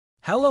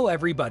Hello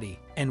everybody,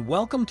 and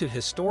welcome to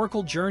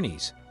Historical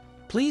Journeys.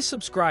 Please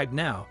subscribe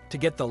now to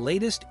get the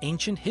latest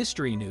ancient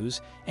history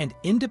news and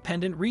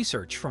independent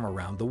research from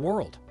around the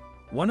world.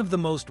 One of the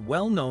most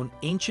well-known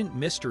ancient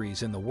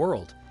mysteries in the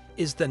world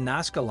is the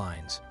Nazca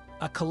Lines,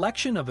 a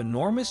collection of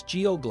enormous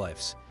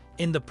geoglyphs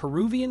in the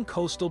Peruvian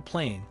coastal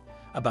plain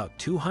about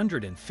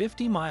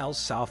 250 miles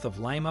south of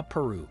Lima,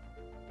 Peru.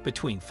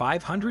 Between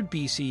 500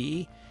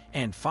 BCE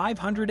and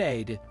 500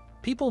 AD,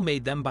 people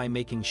made them by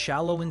making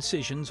shallow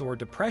incisions or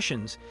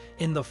depressions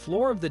in the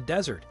floor of the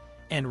desert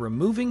and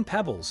removing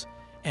pebbles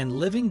and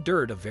living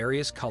dirt of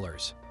various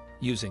colors.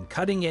 Using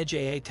cutting-edge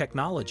AI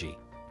technology,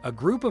 a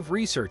group of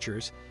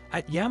researchers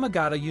at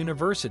Yamagata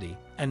University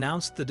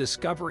announced the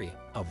discovery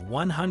of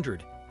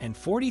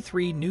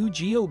 143 new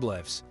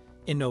geoglyphs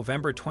in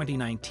November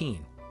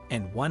 2019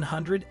 and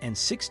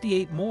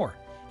 168 more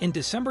in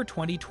December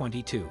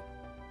 2022.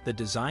 The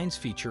designs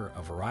feature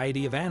a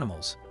variety of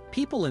animals,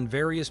 people in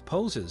various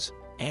poses,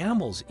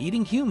 animals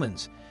eating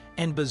humans,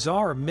 and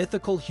bizarre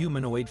mythical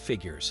humanoid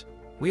figures.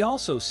 We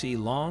also see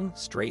long,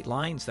 straight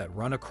lines that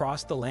run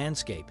across the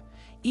landscape,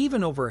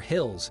 even over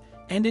hills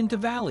and into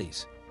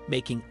valleys,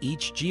 making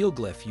each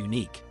geoglyph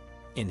unique.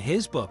 In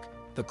his book,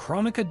 The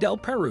Crónica del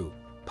Perú,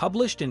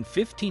 published in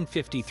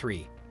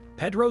 1553,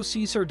 Pedro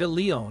César de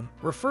León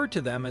referred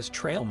to them as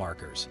trail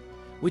markers,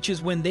 which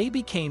is when they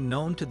became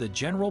known to the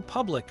general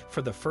public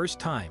for the first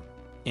time.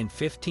 In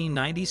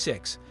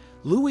 1596,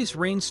 Luis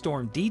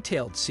Rainstorm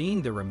detailed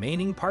seeing the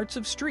remaining parts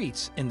of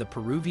streets in the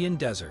Peruvian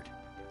desert,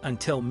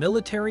 until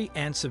military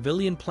and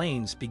civilian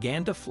planes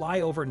began to fly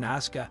over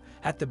Nazca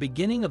at the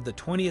beginning of the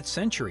 20th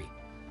century.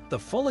 The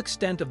full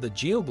extent of the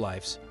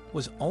geoglyphs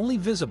was only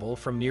visible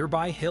from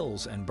nearby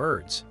hills and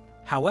birds.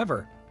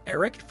 However,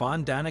 Erich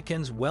von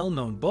Daniken's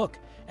well-known book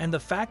and the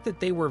fact that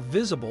they were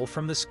visible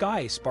from the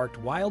sky sparked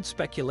wild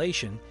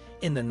speculation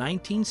in the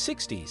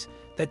 1960s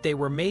that they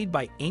were made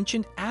by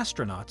ancient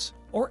astronauts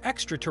or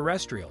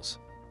extraterrestrials.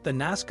 The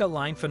Nazca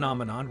Line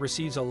phenomenon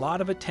receives a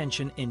lot of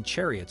attention in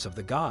Chariots of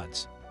the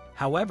Gods.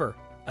 However,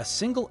 a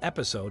single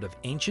episode of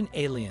Ancient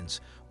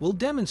Aliens will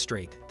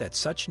demonstrate that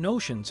such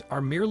notions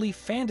are merely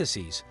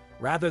fantasies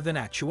rather than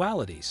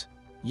actualities.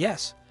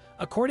 Yes,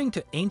 according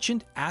to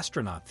ancient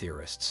astronaut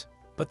theorists.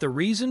 But the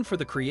reason for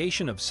the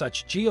creation of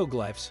such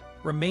geoglyphs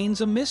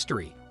remains a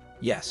mystery.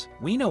 Yes,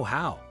 we know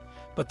how,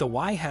 but the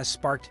why has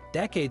sparked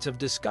decades of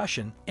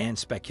discussion and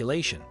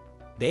speculation.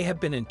 They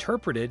have been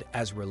interpreted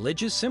as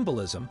religious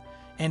symbolism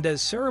and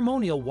as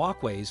ceremonial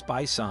walkways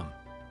by some.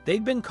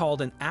 They've been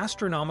called an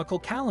astronomical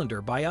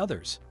calendar by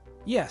others.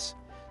 Yes,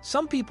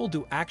 some people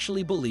do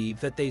actually believe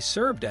that they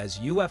served as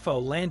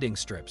UFO landing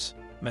strips.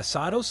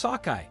 Masato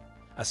Sakai,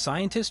 a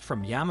scientist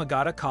from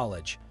Yamagata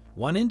College,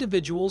 one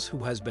individual who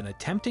has been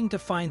attempting to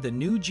find the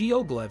new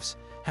geoglyphs,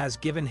 has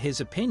given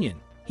his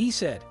opinion. He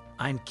said,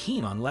 "I'm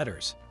keen on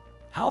letters.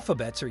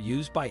 Alphabets are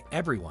used by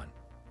everyone.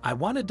 I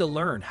wanted to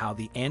learn how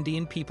the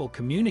Andean people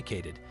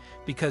communicated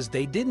because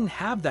they didn't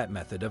have that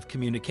method of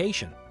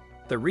communication."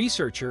 The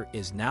researcher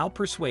is now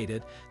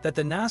persuaded that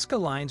the Nazca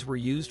Lines were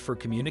used for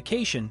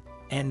communication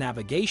and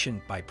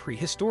navigation by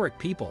prehistoric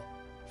people.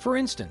 For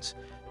instance,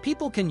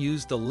 people can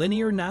use the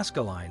linear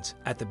Nazca Lines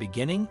at the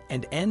beginning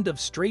and end of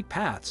straight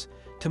paths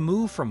to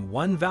move from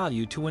one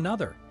value to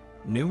another.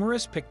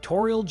 Numerous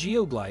pictorial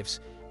geoglyphs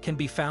can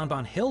be found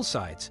on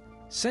hillsides,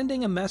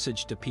 sending a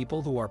message to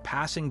people who are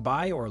passing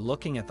by or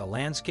looking at the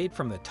landscape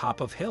from the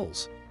top of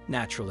hills.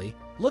 Naturally,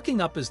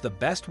 looking up is the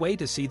best way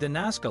to see the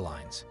Nazca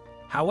Lines.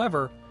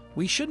 However,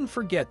 we shouldn't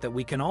forget that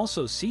we can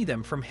also see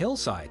them from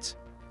hillsides.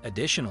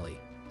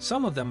 Additionally,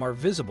 some of them are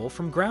visible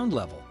from ground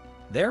level.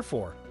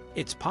 Therefore,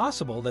 it's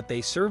possible that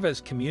they serve as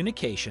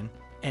communication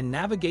and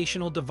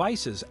navigational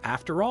devices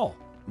after all,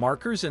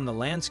 markers in the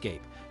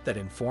landscape that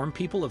inform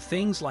people of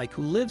things like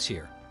who lives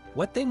here,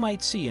 what they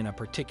might see in a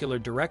particular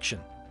direction,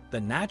 the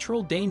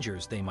natural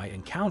dangers they might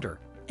encounter,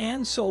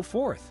 and so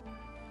forth.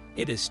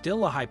 It is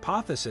still a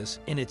hypothesis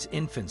in its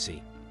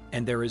infancy,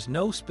 and there is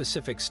no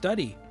specific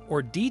study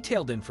or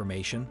detailed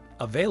information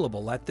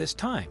available at this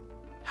time.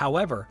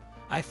 However,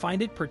 I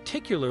find it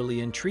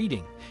particularly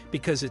intriguing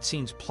because it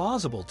seems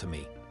plausible to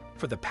me.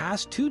 For the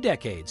past 2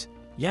 decades,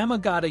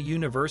 Yamagata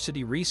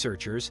University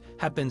researchers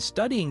have been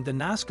studying the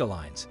Nazca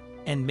Lines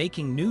and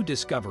making new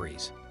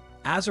discoveries.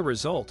 As a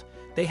result,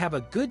 they have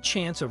a good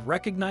chance of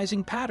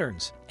recognizing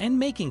patterns and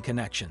making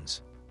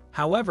connections.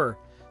 However,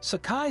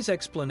 Sakai's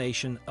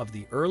explanation of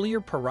the earlier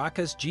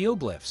Paracas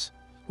geoglyphs,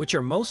 which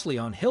are mostly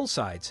on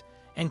hillsides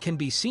and can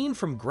be seen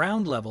from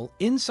ground level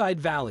inside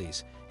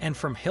valleys and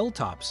from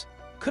hilltops,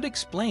 could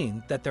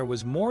explain that there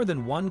was more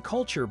than one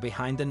culture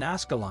behind the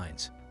Nazca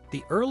Lines,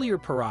 the earlier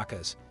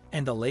Paracas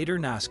and the later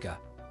Nazca.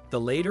 The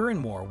later and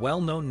more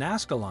well-known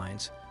Nazca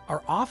Lines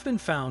are often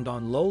found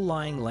on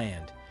low-lying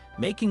land,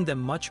 making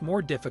them much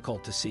more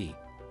difficult to see.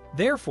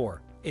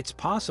 Therefore, it's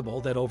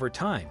possible that over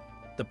time,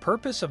 the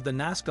purpose of the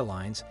Nazca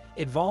Lines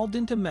evolved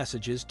into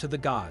messages to the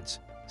gods,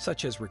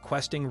 such as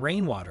requesting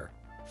rainwater,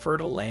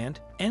 fertile land,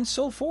 and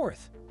so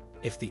forth.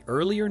 If the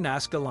earlier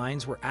Nazca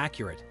Lines were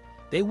accurate,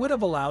 they would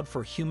have allowed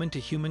for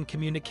human-to-human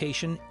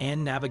communication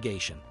and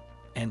navigation.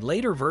 and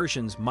later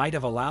versions might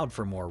have allowed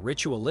for more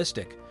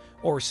ritualistic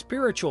or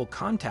spiritual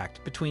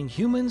contact between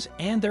humans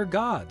and their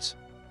gods.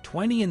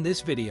 20 in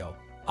this video,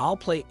 I'll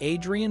play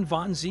Adrian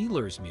von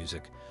Zieler's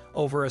music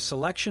over a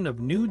selection of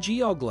new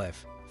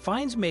geoglyph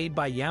finds made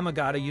by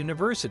Yamagata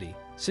University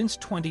since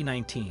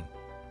 2019.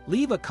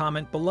 Leave a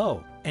comment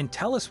below and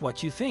tell us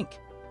what you think.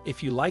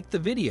 If you liked the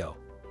video,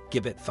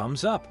 give it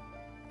thumbs up.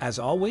 As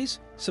always,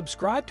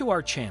 subscribe to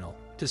our channel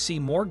to see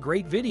more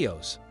great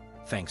videos.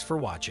 Thanks for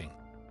watching.